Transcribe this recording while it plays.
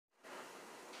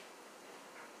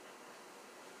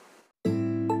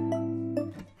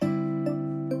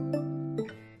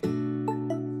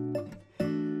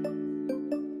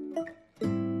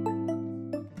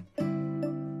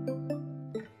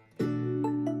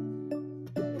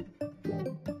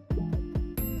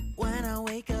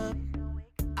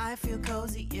feel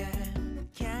cozy yet.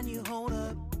 Can you hold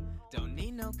up? Don't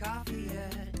need no coffee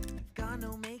yet. Got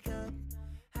no makeup.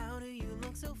 How do you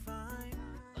look so fine?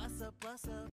 Bust up, bust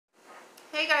up.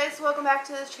 Hey guys, welcome back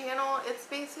to the channel. It's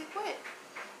Basic Wit,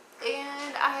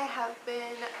 and I have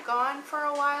been gone for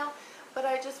a while, but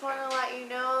I just want to let you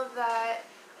know that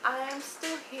I am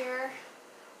still here.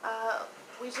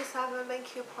 We just haven't been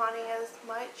couponing as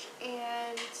much,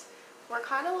 and we're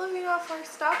kind of living off our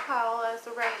stockpile as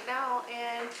of right now.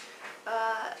 And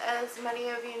as many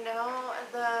of you know,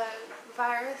 the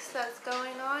virus that's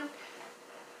going on,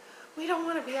 we don't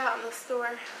want to be out in the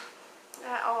store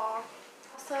at all.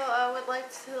 So I would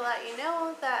like to let you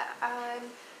know that I'm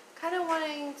kind of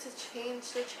wanting to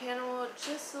change the channel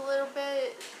just a little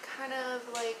bit, kind of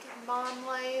like mom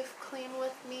life, clean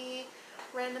with me,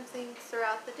 random things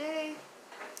throughout the day,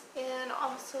 and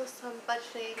also some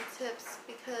budgeting tips,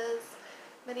 because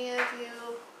many of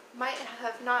you might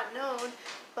have not known,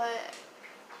 but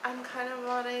I'm kind of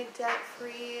on a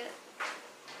debt-free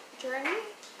journey.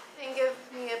 And give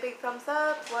me a big thumbs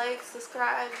up, like,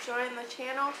 subscribe, join the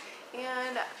channel,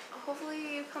 and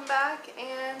hopefully you come back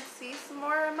and see some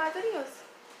more of my videos.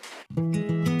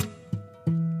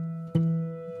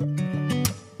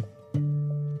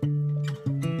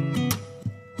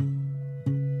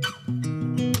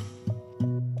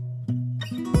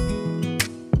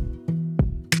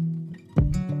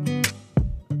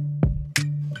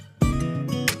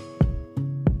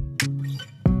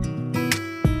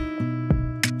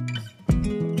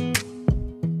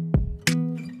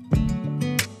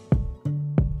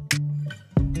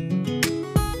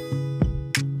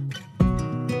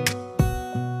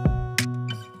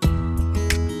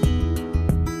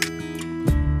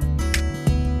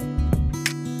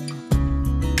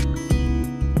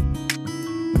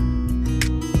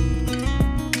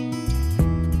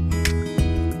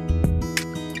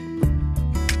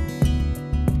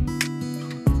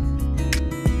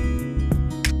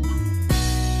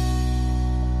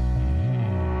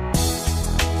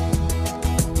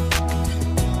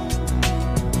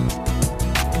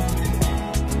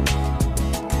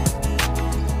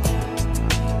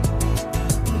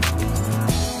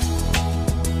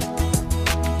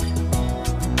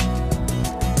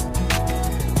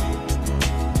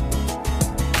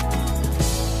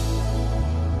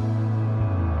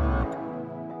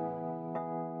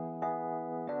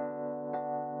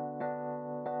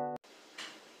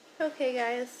 Okay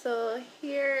guys, so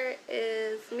here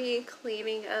is me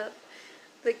cleaning up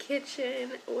the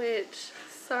kitchen, which,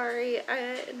 sorry,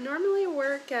 I normally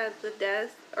work at the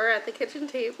desk or at the kitchen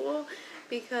table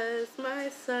because my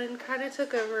son kind of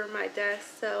took over my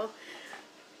desk, so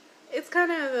it's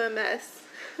kind of a mess.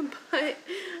 But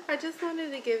I just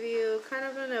wanted to give you kind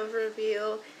of an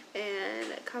overview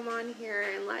and come on here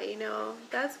and let you know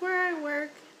that's where I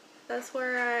work. That's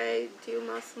where I do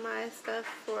most of my stuff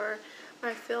for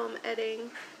my film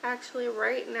editing. Actually,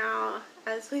 right now,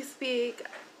 as we speak,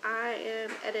 I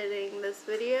am editing this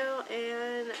video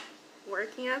and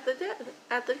working at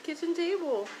the kitchen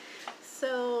table.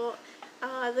 So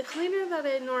the cleaner that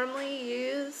I normally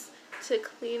use to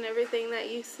clean everything that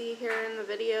you see here in the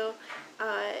video,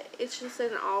 it's just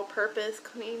an all-purpose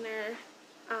cleaner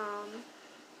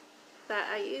that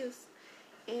I use.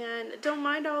 And don't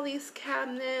mind all these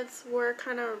cabinets. We're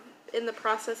kind of in the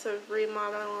process of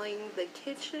remodeling the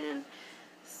kitchen.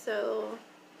 So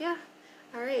yeah,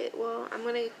 alright, well, I'm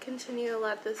going to continue to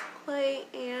let this play,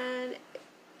 and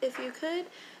if you could,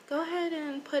 go ahead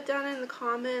and put down in the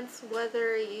comments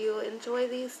whether you enjoy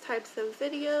these types of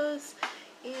videos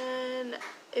and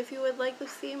if you would like to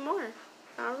see more.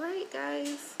 Alright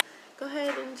guys, go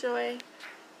ahead and enjoy.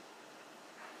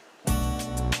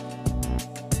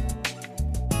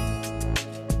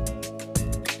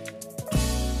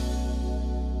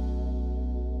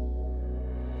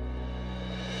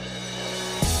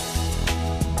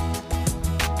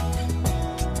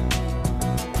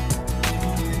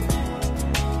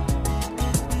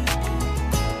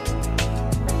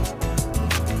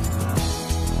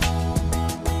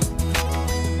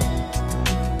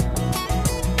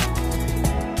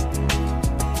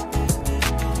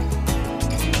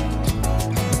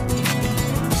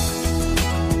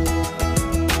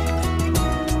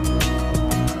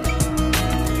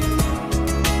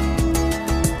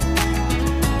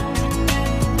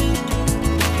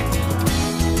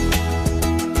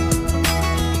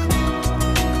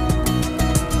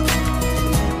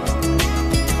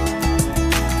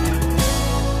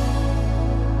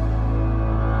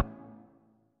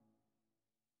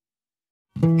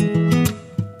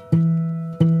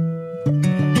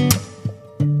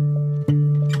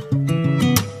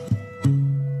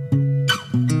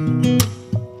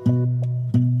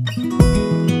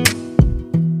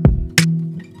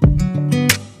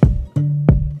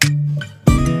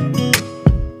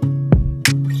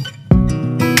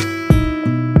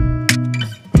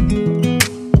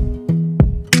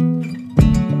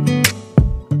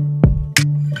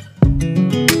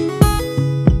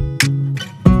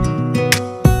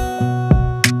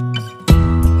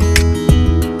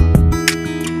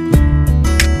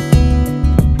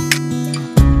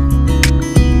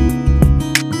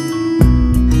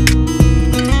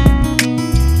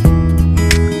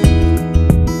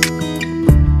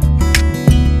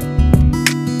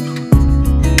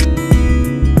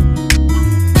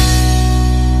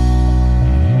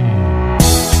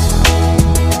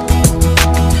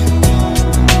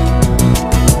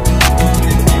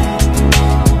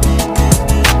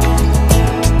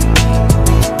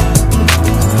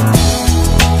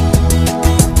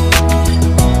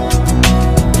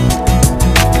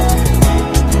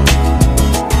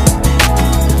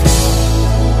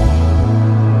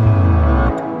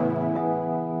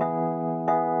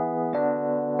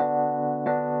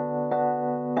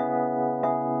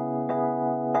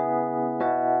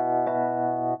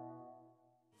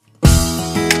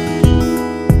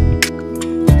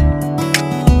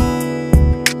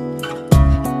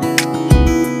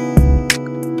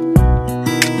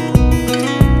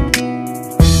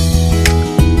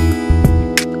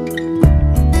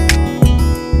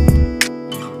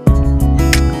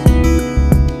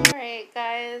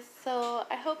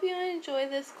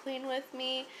 with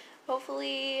me.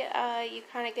 Hopefully you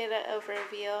kind of get an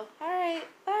overview. Alright,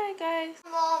 bye guys.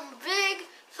 Mom, big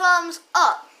thumbs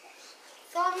up.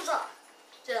 Thumbs up.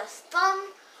 Just thumb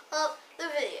up.